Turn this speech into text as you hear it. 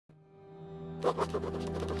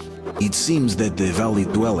It seems that the valley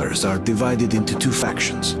dwellers are divided into two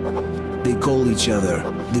factions. They call each other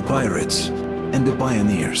the Pirates and the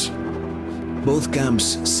Pioneers. Both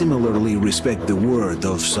camps similarly respect the word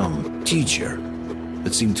of some teacher,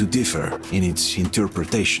 but seem to differ in its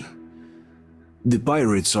interpretation. The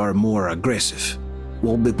Pirates are more aggressive,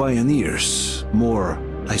 while the Pioneers more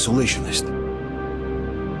isolationist.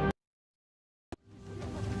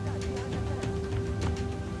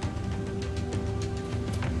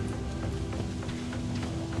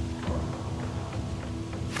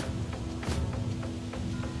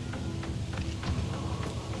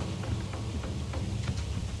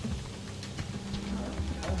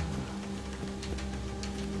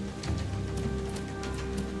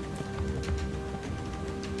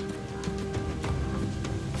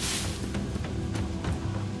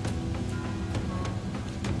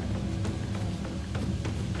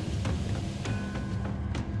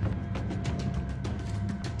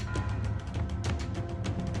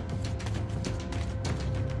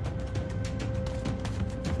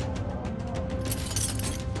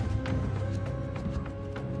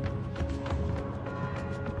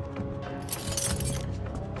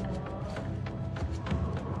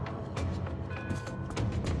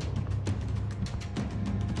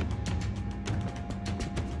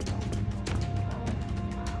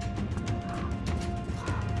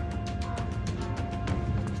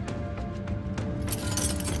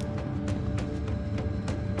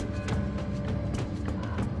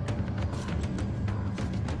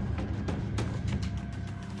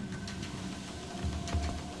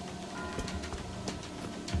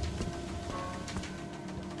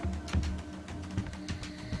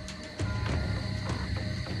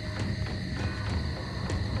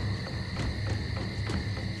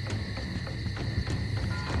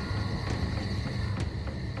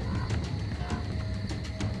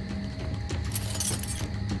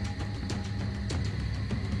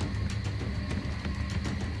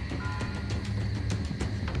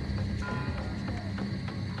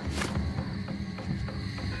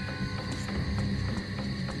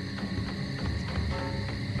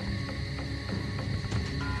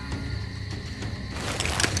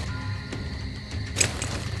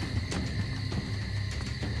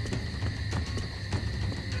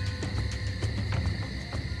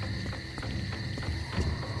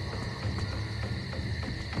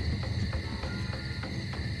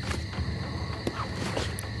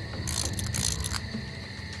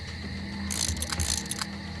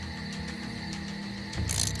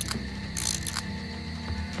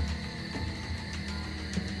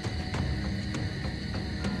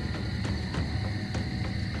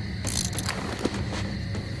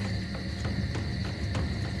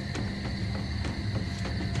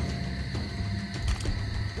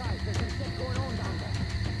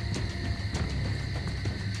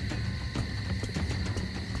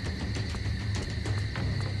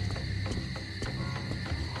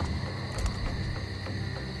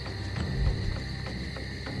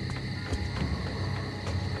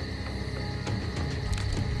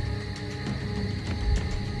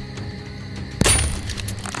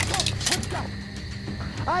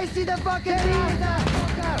 I see the fucking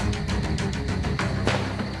fucker!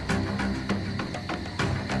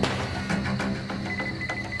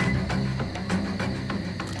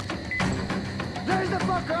 There's the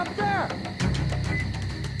fucker up there!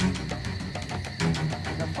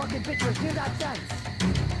 The fucking bitch was near that fence!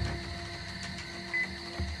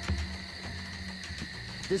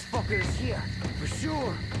 This fucker is here, for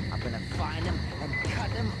sure! I'm gonna find him and cut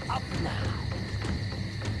him up now!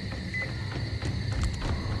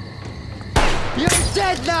 You're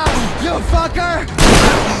dead now, you fucker!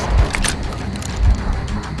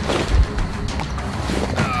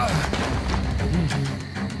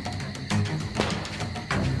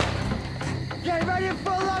 Get ready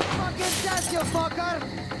for the fucking death, you fucker!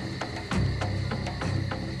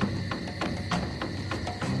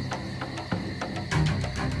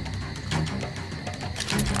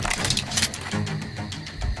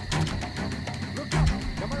 Look up,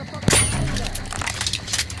 the motherfucker's in there!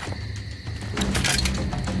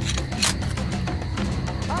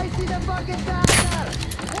 I see the fucking Taiga!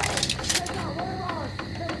 Hey! Take out, where are ours?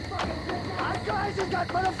 There's fucking Taiga! Our guys has got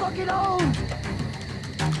motherfucking owned!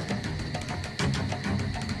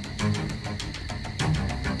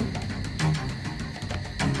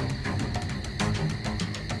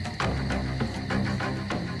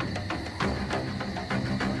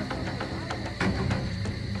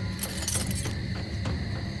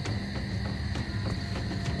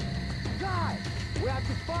 Guys, we have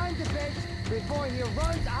to find the bitch before he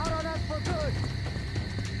runs out on us for good!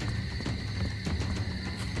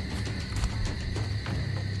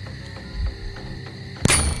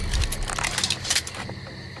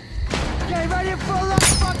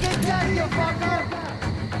 Thank you, fucker!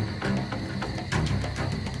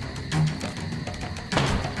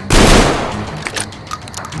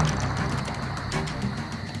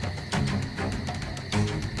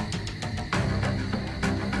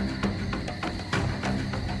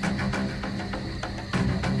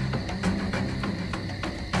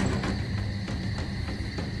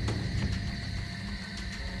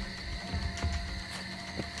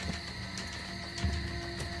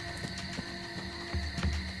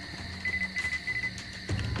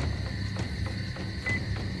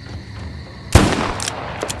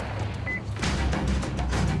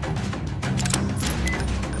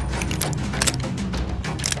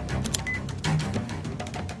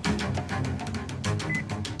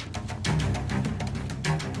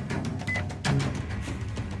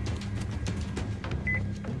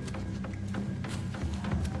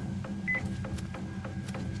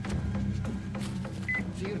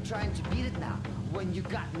 So you're trying to beat it now, when you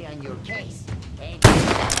got me on your case. Ain't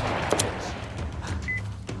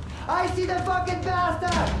I see the fucking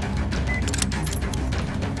bastard!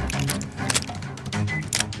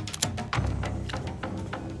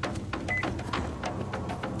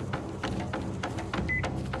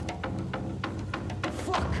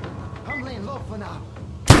 Fuck! I'm laying low for now.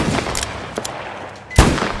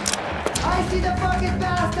 I see the fucking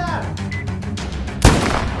bastard!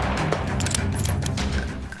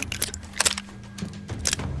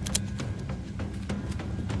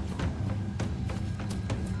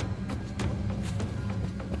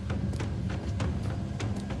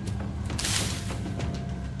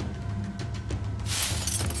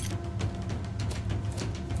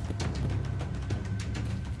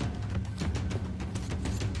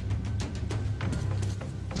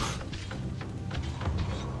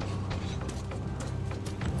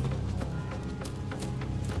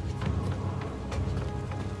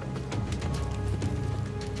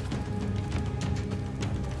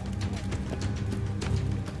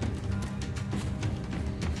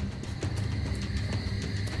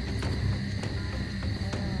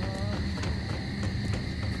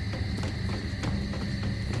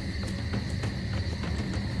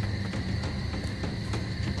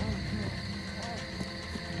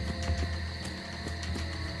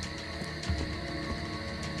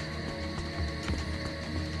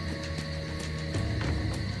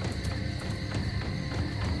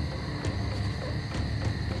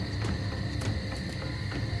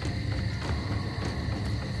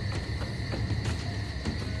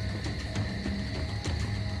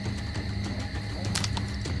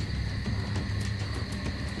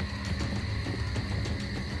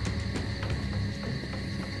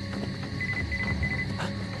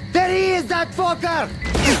 There he is, that fucker!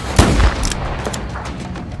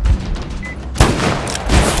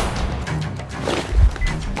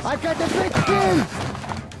 I got the big kill!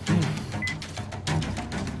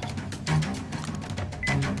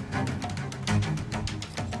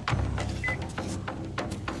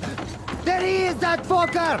 There he is, that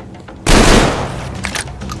fucker!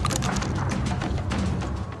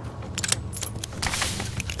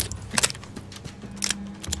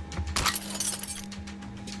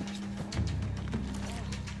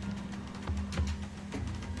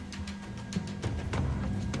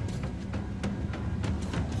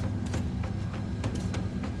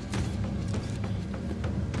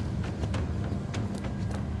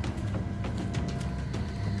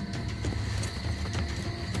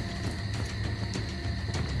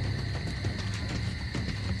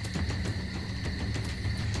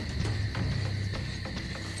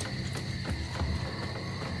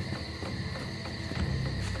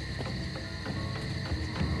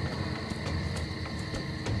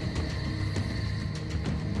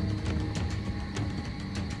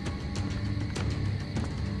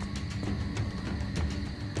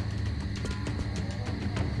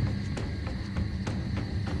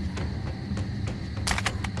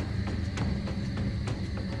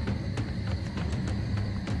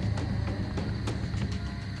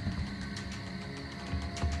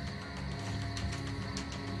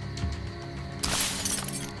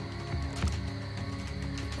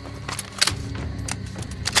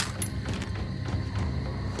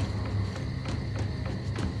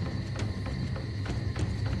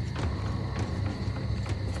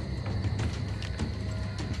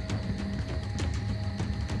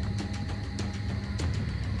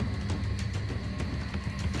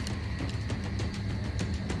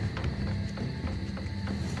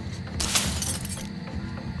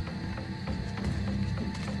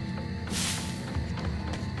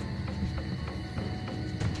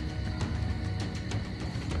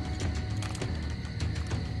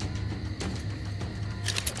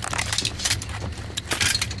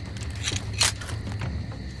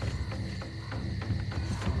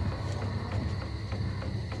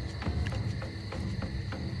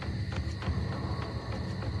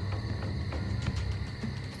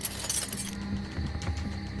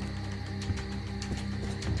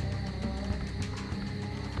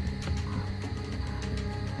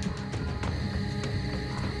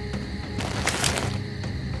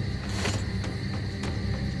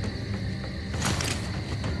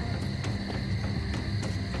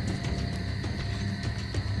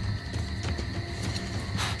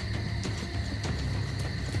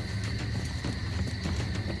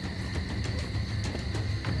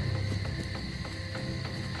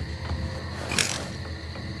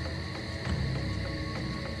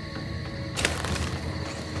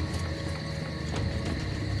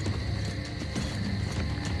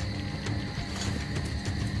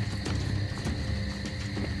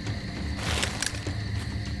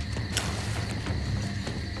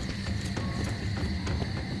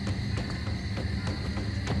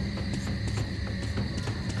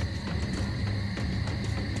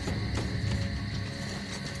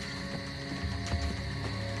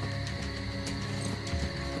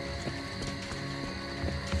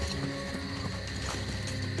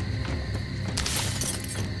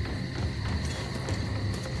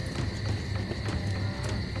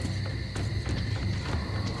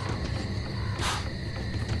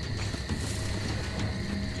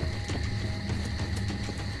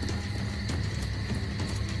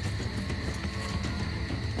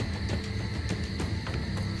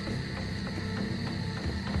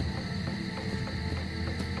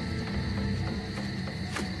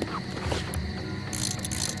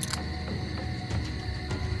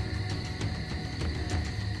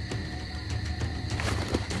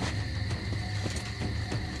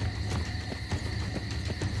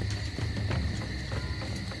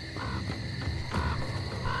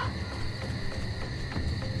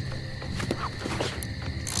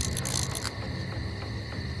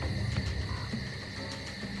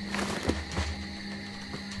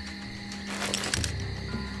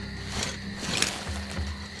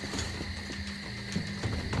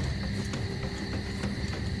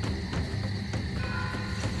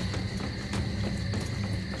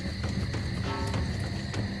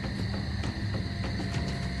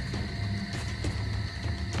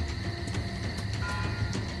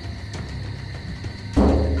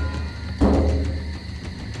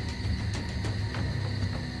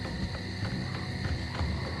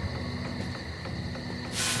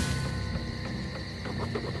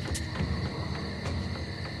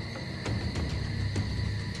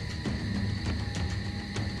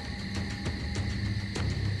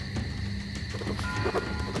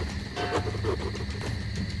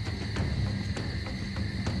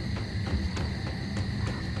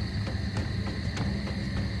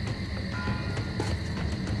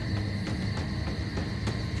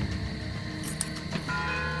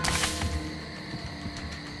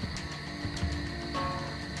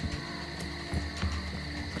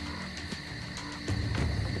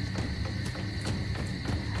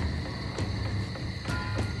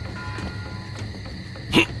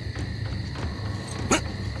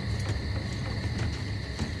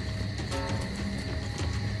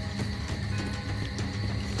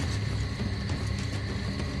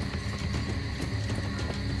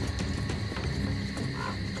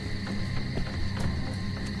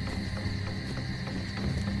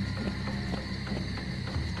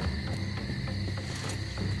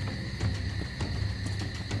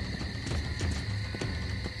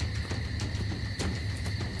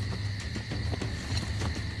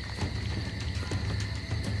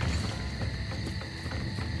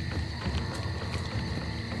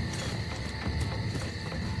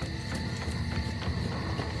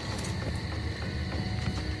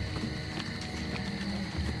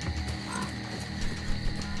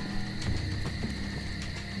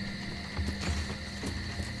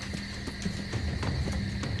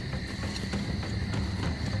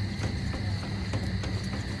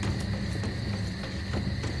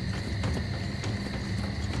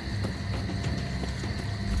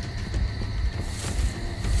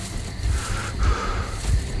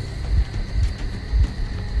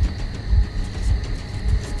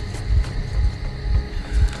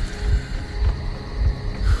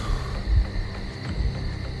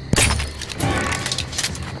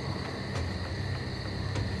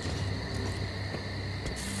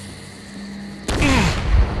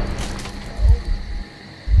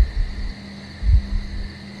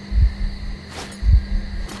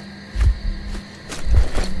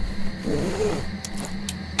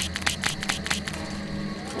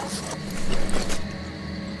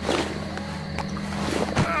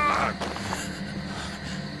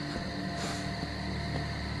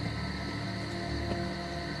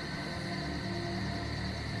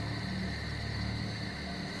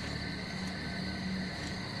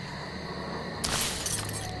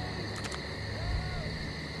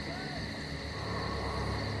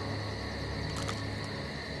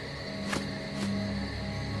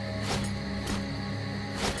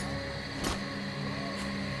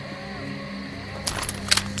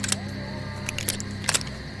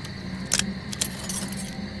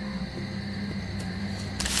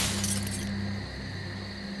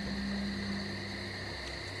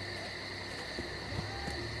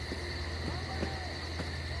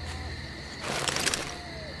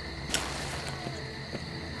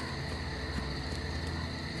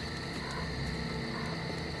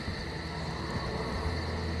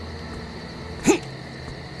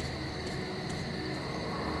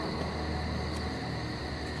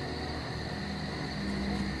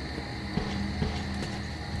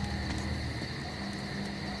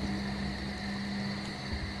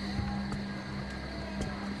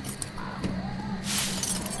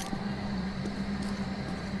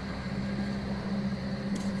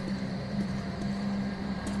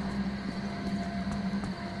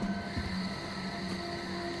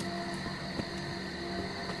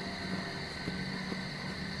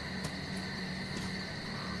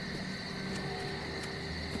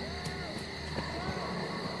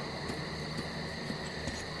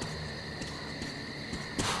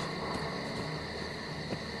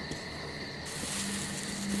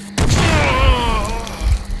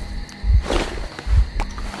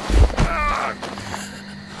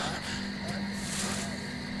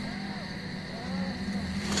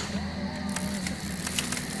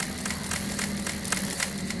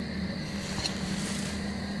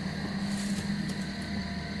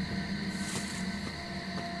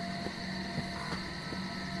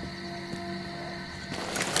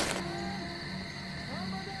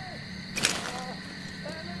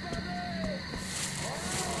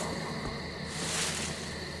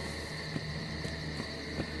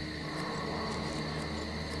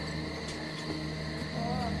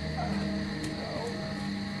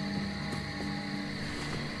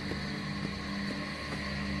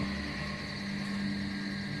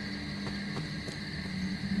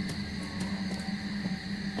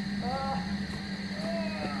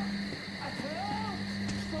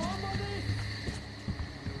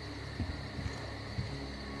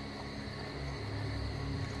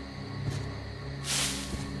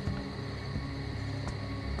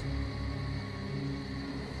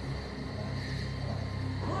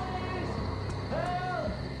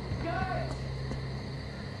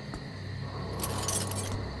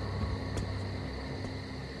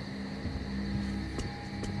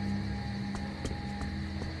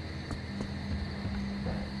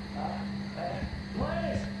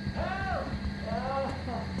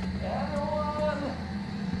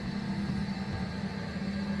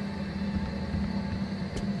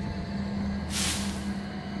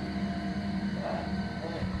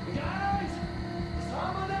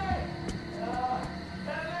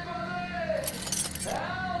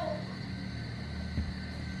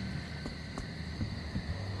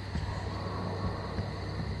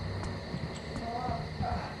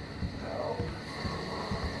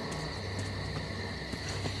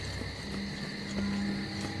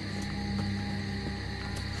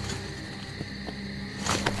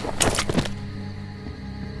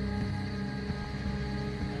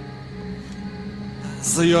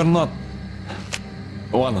 So you're not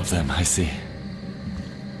one of them, I see.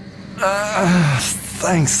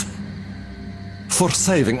 Thanks for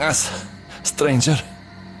saving us, stranger.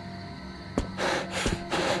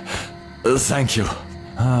 Thank you.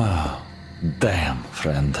 Ah, damn,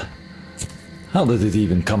 friend. How did it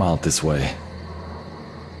even come out this way?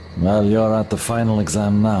 Well, you're at the final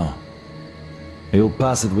exam now. You'll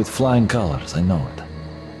pass it with flying colors, I know it.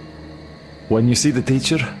 When you see the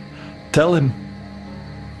teacher, tell him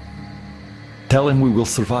we will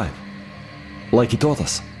survive, like he taught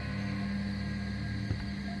us.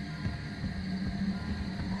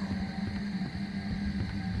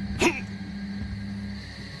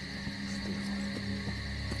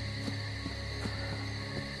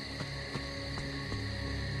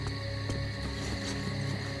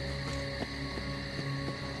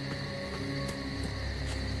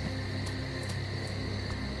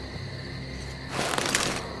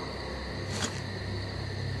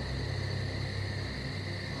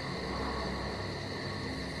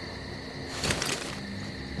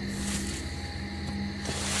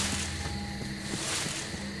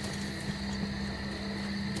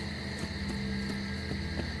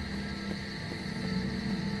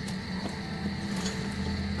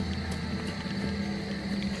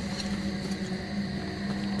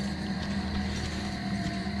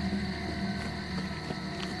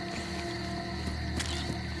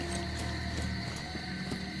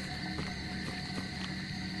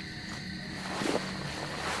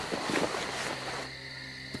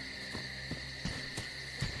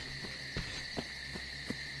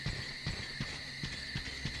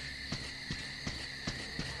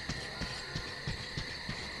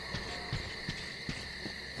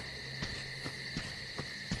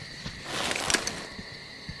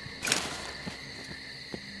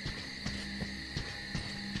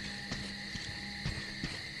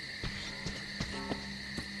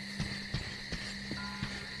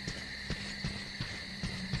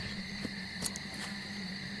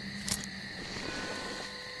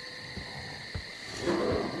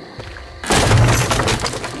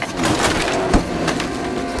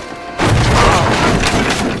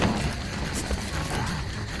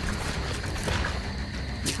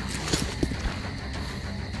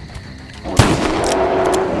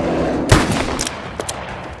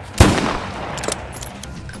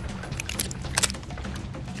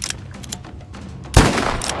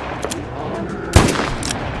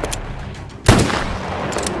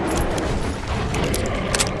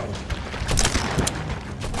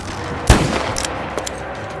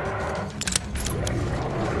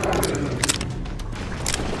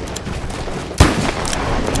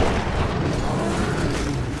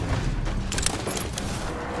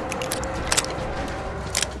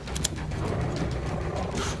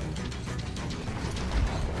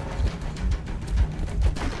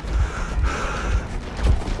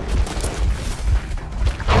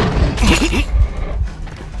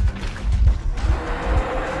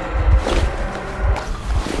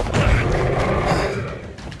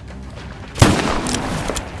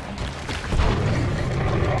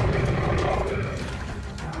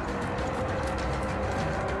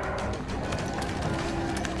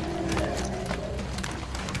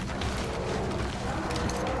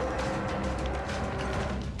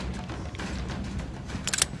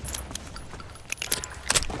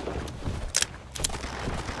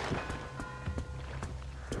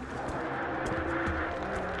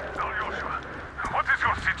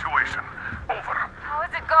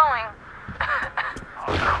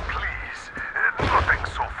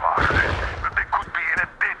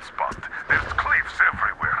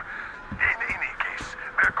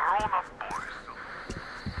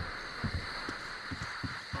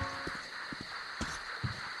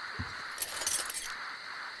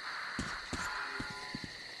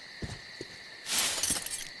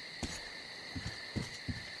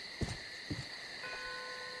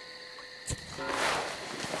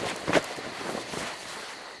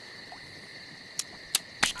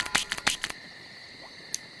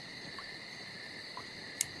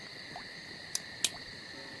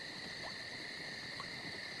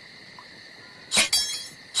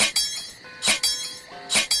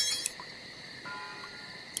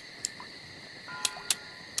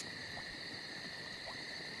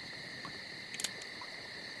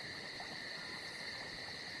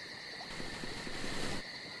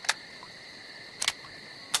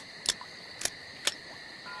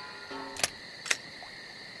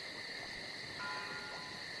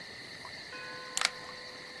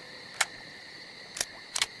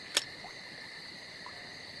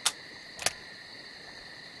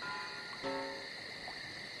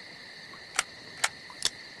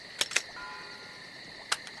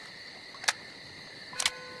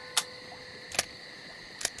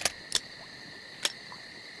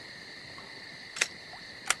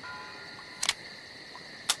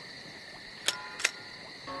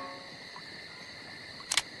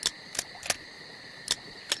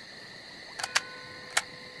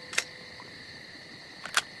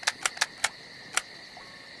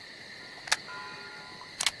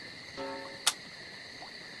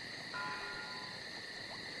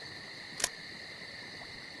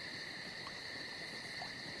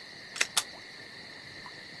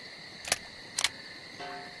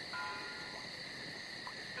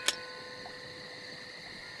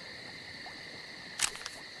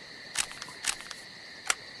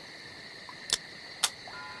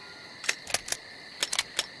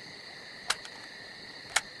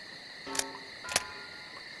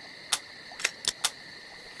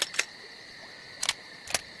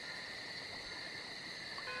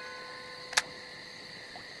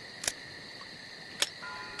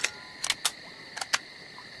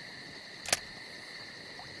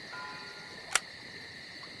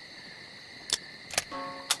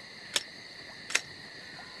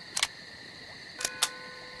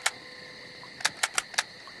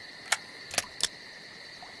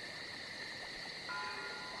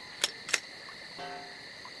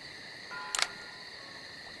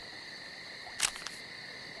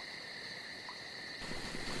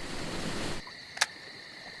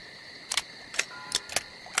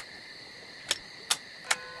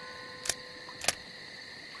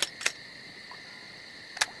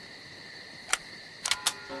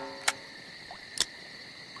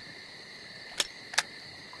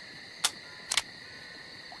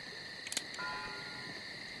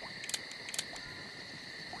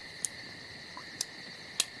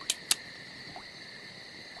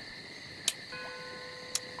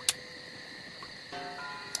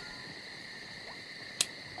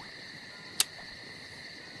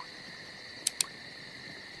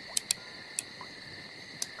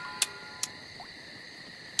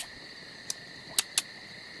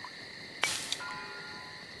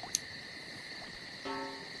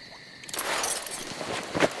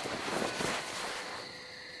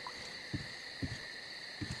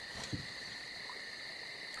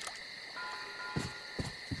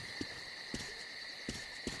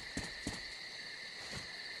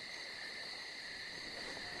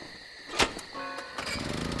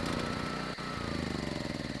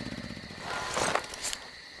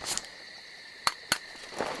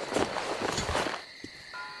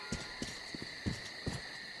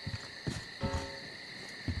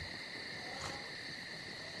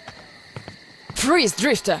 Freeze,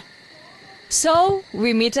 Drifter! So,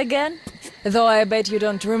 we meet again? Though I bet you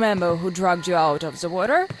don't remember who dragged you out of the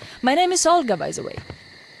water. My name is Olga, by the way.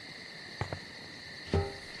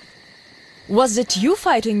 Was it you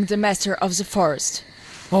fighting the Master of the Forest?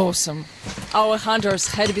 Awesome. Our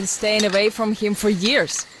hunters had been staying away from him for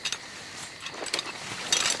years.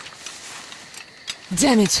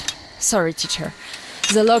 Damn it. Sorry, teacher.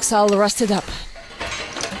 The logs all rusted up.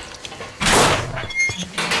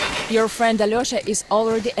 Your friend Alyosha is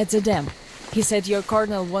already at the dam. He said your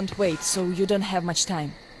colonel won't wait, so you don't have much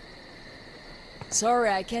time. Sorry,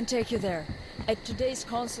 I can't take you there. At today's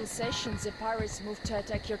council session, the pirates moved to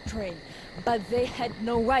attack your train, but they had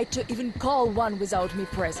no right to even call one without me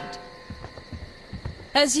present.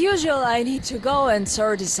 As usual, I need to go and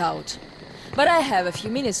sort this out. But I have a few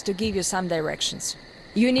minutes to give you some directions.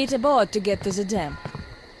 You need a boat to get to the dam.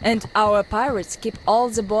 And our pirates keep all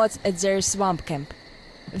the boats at their swamp camp.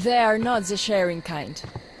 They are not the sharing kind,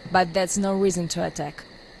 but that's no reason to attack.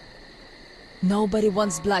 Nobody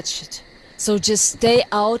wants bloodshed, so just stay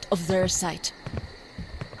out of their sight.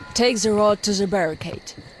 Take the road to the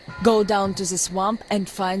barricade. Go down to the swamp and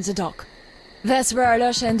find the dock. That's where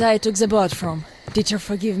Alyosha and I took the boat from. Teacher,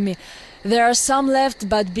 forgive me. There are some left,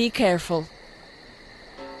 but be careful.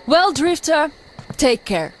 Well, Drifter, take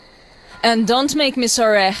care. And don't make me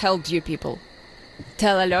sorry I helped you people.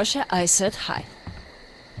 Tell Alyosha I said hi.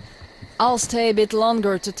 I'll stay a bit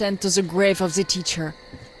longer to tend to the grave of the teacher.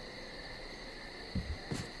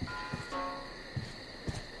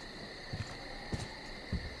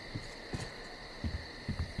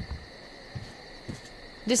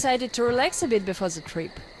 Decided to relax a bit before the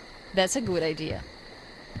trip. That's a good idea.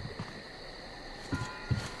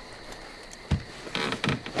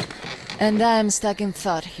 And I'm stuck in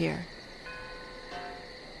thought here.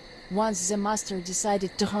 Once the master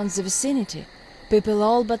decided to haunt the vicinity, people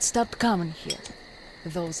all but stopped coming here,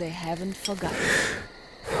 though they haven't forgotten.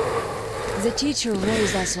 The teacher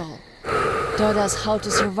raised us all, taught us how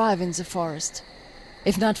to survive in the forest.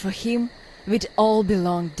 If not for him, we'd all be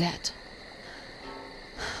long dead.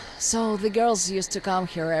 So the girls used to come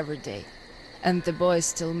here every day, and the boys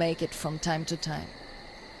still make it from time to time.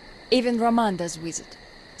 Even Roman does visit,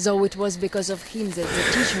 though it was because of him that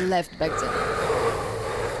the teacher left back then.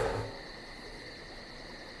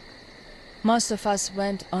 Most of us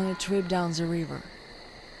went on a trip down the river.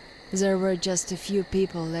 There were just a few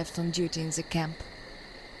people left on duty in the camp.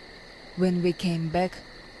 When we came back,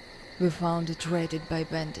 we found it raided by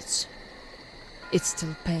bandits. It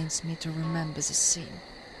still pains me to remember the scene.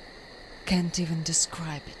 Can't even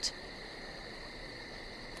describe it.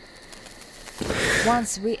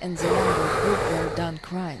 Once we and the younger group were done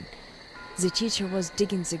crying, the teacher was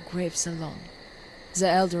digging the graves alone. The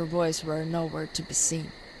elder boys were nowhere to be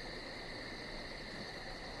seen.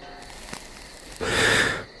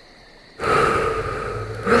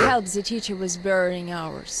 We helped the teacher with burying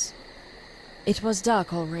ours. It was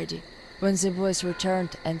dark already when the boys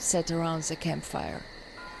returned and sat around the campfire.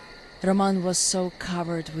 Roman was so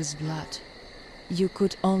covered with blood. You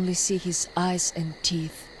could only see his eyes and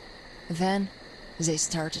teeth. Then they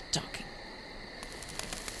started talking.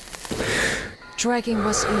 Tracking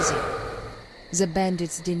was easy. The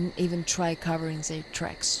bandits didn't even try covering their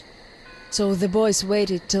tracks. So the boys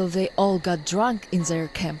waited till they all got drunk in their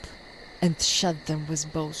camp and shot them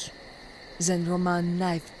with bows. Then Roman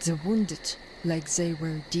knifed the wounded like they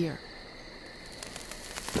were deer.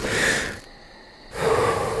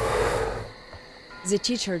 The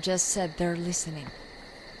teacher just sat there listening.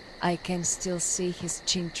 I can still see his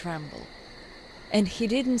chin tremble. And he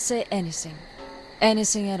didn't say anything.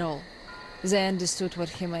 Anything at all. They understood what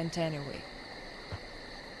he meant anyway.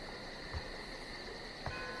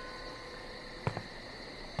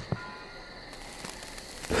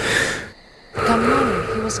 Come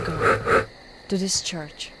morning, he was gone. To this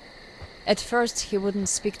church. At first he wouldn't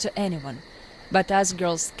speak to anyone, but us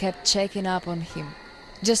girls kept checking up on him,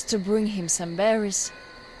 just to bring him some berries,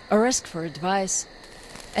 or ask for advice,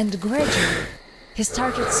 and gradually he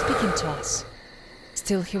started speaking to us.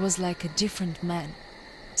 Still he was like a different man,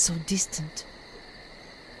 so distant.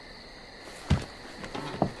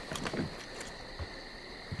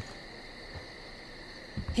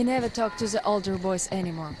 He never talked to the older boys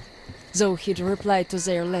anymore, though he'd reply to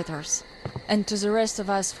their letters. And to the rest of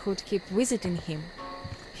us who'd keep visiting him,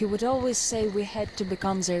 he would always say we had to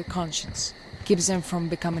become their conscience, keep them from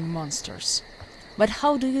becoming monsters. But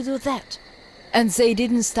how do you do that? And they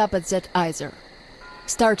didn't stop at that either.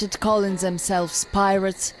 Started calling themselves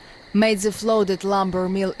pirates, made the floated lumber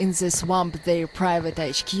mill in the swamp their private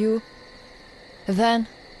HQ. Then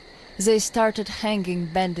they started hanging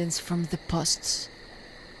bandits from the posts.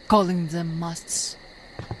 calling them musts.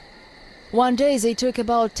 One day they took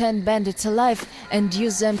about 10 bandits alive and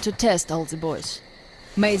used them to test all the boys.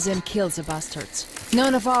 Made them kill the bastards.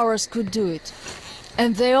 None of ours could do it.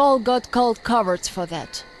 And they all got called cowards for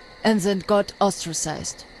that. And then got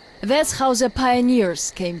ostracized. That's how the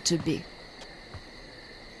pioneers came to be.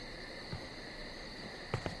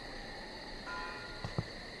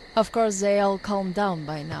 Of course, they all calmed down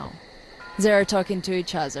by now. They are talking to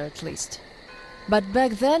each other, at least. But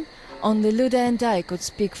back then, only Luda and I could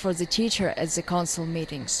speak for the teacher at the council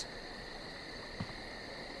meetings.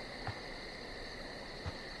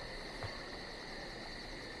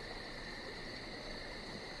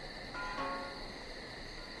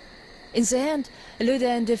 In the end, Luda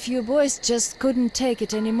and a few boys just couldn't take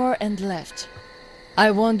it anymore and left. I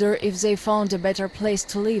wonder if they found a better place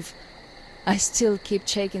to live. I still keep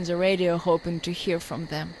checking the radio, hoping to hear from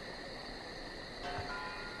them.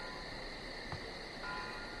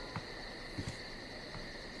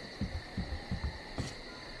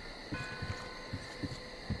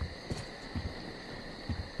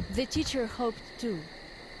 The teacher hoped too,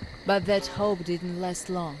 but that hope didn't last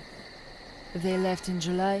long. They left in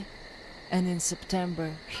July, and in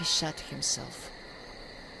September he shot himself.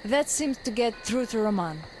 That seemed to get through to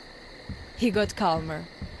Roman. He got calmer.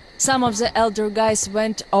 Some of the elder guys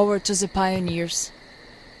went over to the pioneers.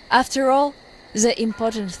 After all, the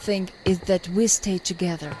important thing is that we stay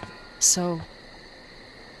together. So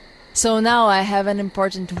now I have an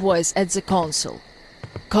important voice at the council.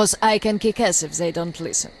 'Cause I can kick ass if they don't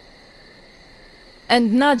listen.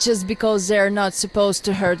 And not just because they're not supposed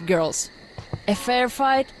to hurt girls. A fair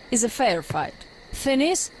fight is a fair fight. Thing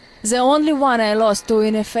is, the only one I lost to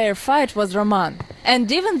in a fair fight was Roman. And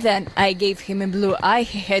even then, I gave him a blue eye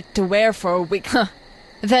he had to wear for a week.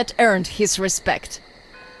 That earned his respect.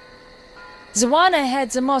 The one I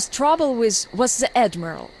had the most trouble with was the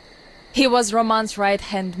Admiral. He was Roman's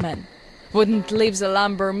right-hand man. Wouldn't leave the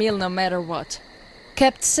lumber mill no matter what.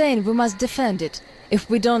 Kept saying we must defend it, if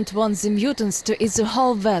we don't want the mutants to eat the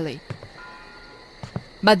whole valley.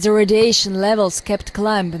 But the radiation levels kept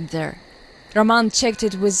climbing there. Roman checked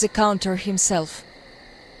it with the counter himself.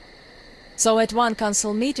 So at one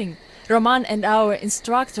council meeting, Roman and our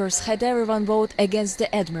instructors had everyone vote against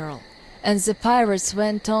the Admiral, and the pirates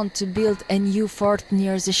went on to build a new fort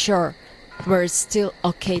near the shore, where it's still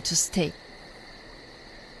okay to stay.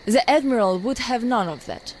 The Admiral would have none of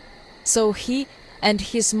that, so he and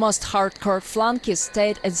his most hardcore flunkies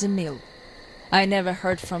stayed at the mill. I never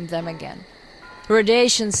heard from them again.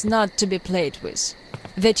 Radiation's not to be played with.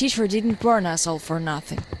 The teacher didn't warn us all for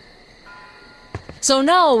nothing. So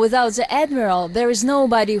now, without the Admiral, there is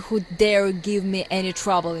nobody who'd dare give me any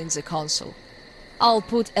trouble in the council. I'll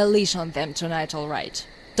put a leash on them tonight, all right.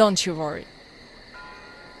 Don't you worry.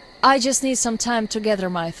 I just need some time to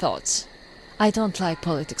gather my thoughts. I don't like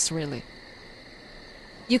politics, really.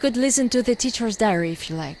 You could listen to the teacher's diary if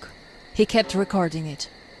you like. He kept recording it,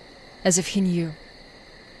 as if he knew.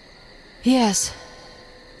 Yes,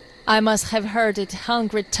 I must have heard it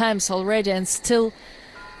 100 times already, and still,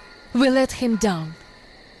 we let him down.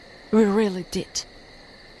 We really did.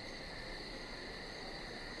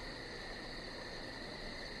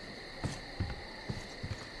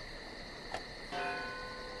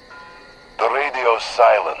 The radio's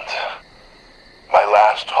silent. My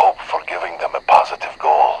last hope for giving them a positive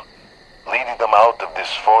goal, leading them out of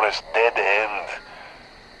this forest dead end,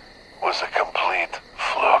 was a complete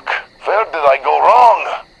fluke. Where did I go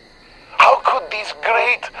wrong? How could these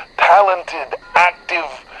great, talented,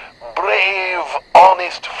 active, brave,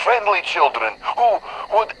 honest, friendly children who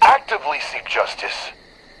would actively seek justice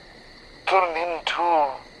turn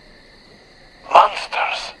into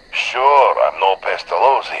monsters? Sure, I'm no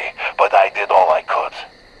Pestalozzi, but I did all I could.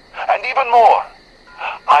 And even more,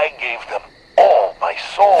 I gave them all my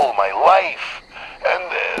soul, my life.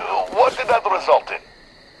 And what did that result in?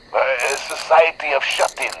 A society of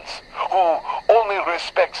shut-ins who only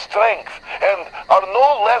respect strength and are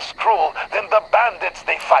no less cruel than the bandits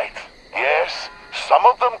they fight. Yes, some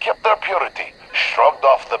of them kept their purity, shrugged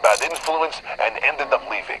off the bad influence, and ended up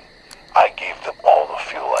leaving. I gave them all the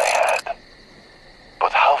fuel I had.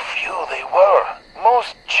 But how few they were.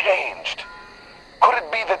 Most changed. Could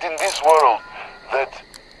it be that in this world that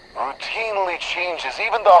routinely changes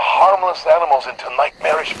even the harmless animals into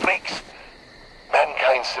nightmarish freaks,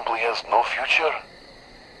 mankind simply has no future?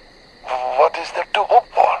 What is there to hope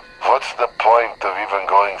for? What's the point of even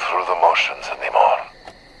going through the motions anymore?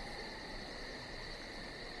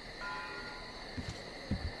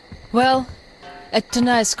 Well, at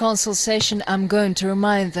tonight's council session, I'm going to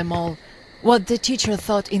remind them all what the teacher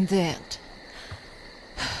thought in the end.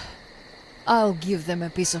 I'll give them a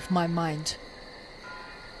piece of my mind.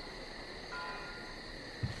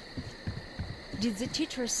 Did the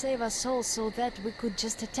teacher save us all so that we could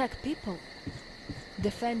just attack people?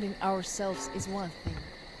 Defending ourselves is one thing,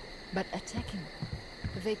 but attacking,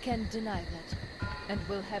 they can't deny that, and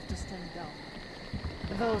we'll have to stand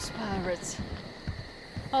down. Those pirates.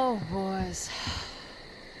 Oh, boys.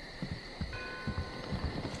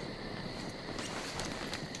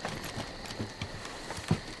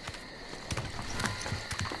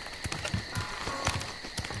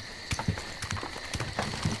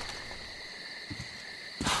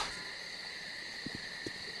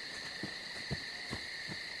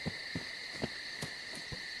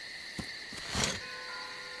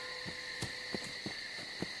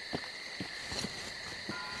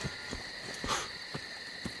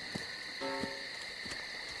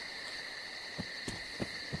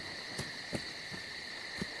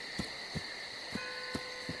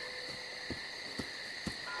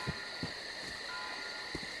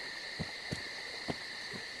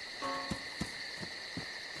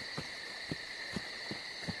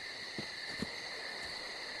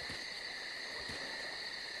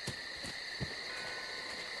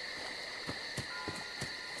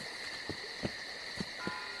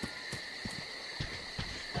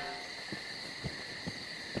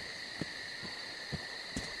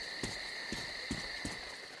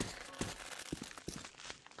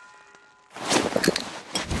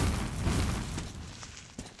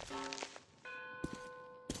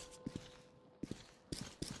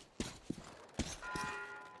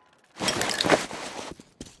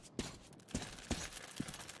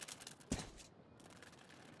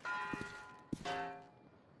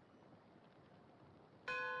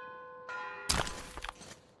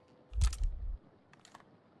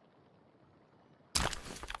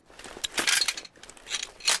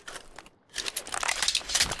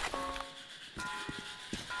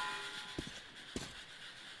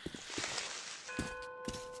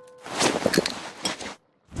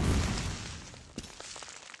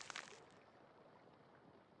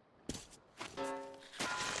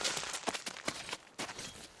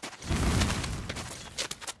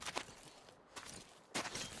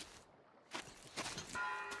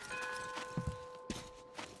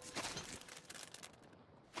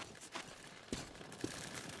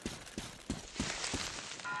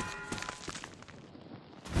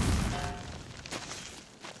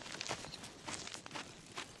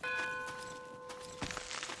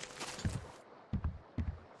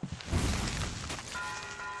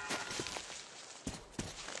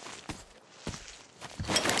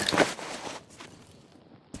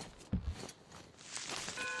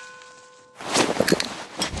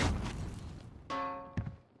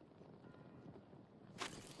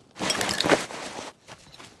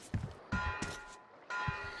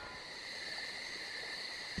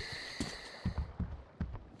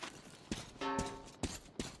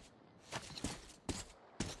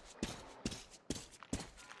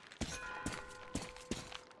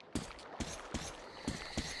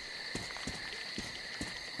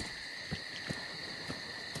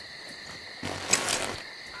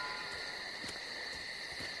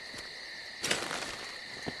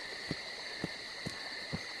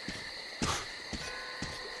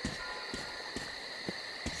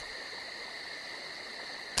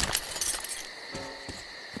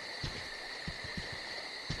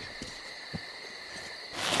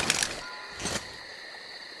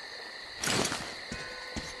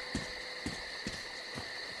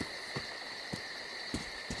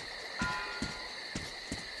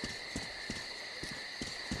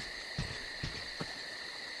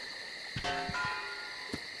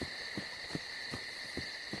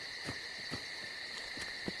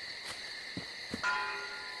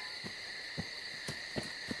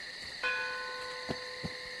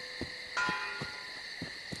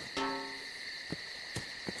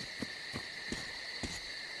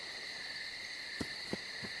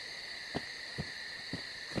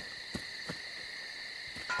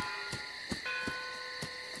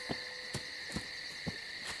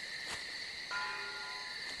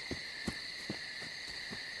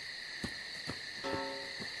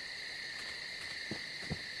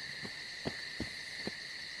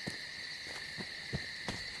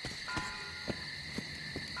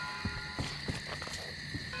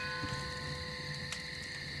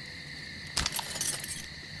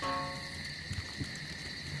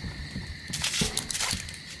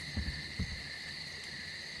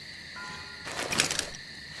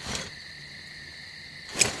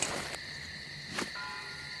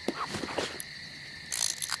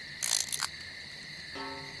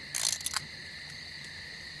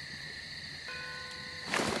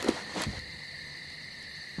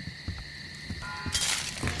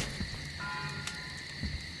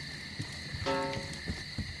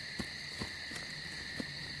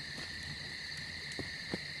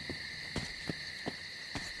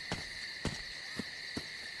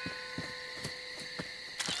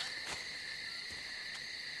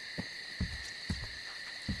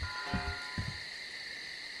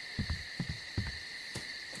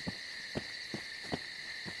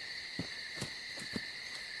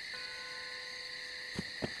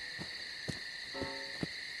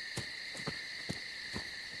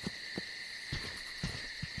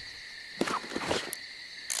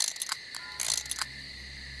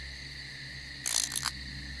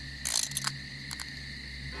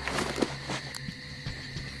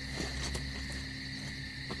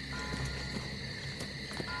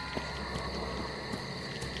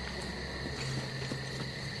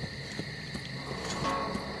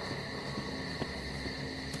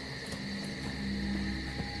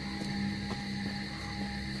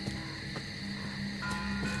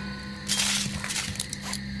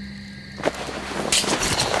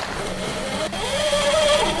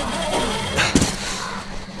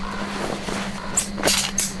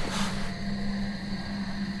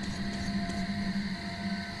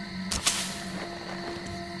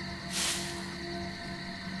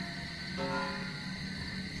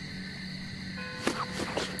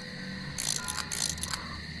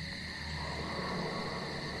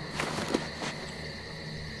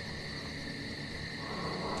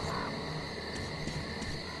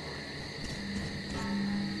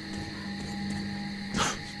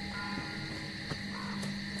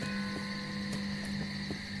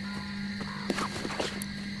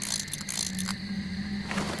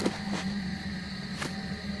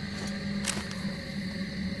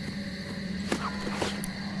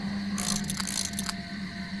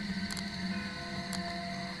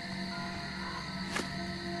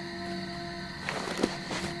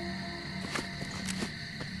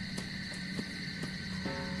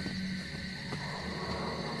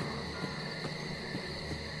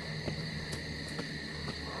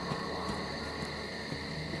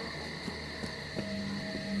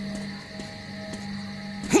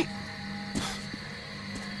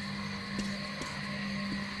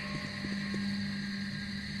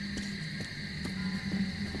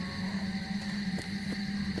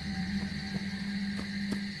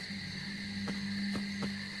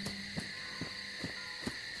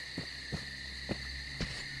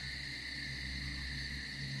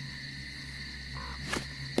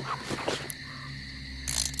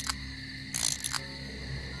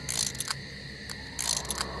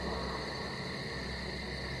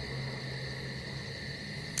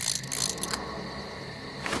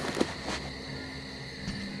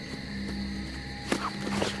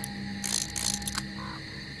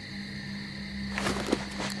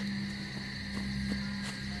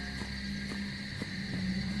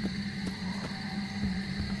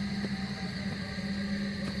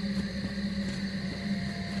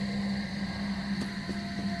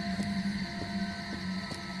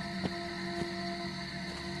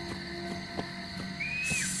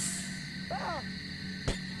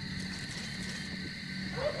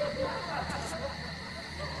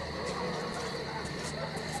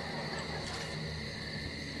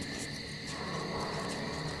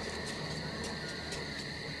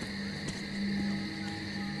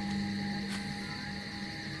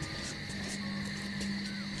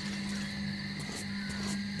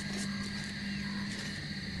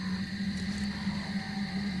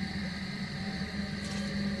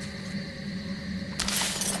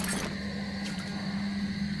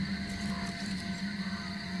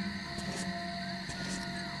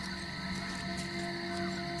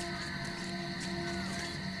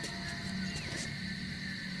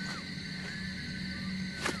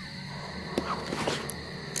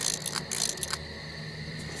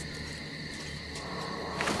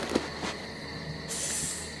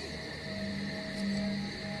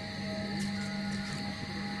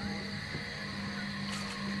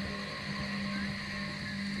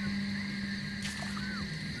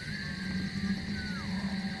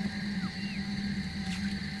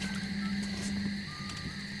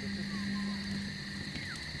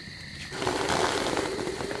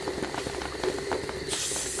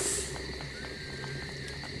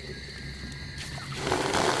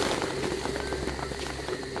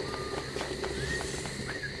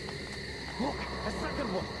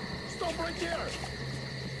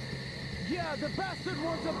 Yeah, the bastard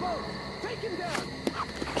wants a boat! Take him down!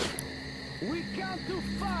 We count to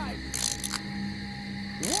 5!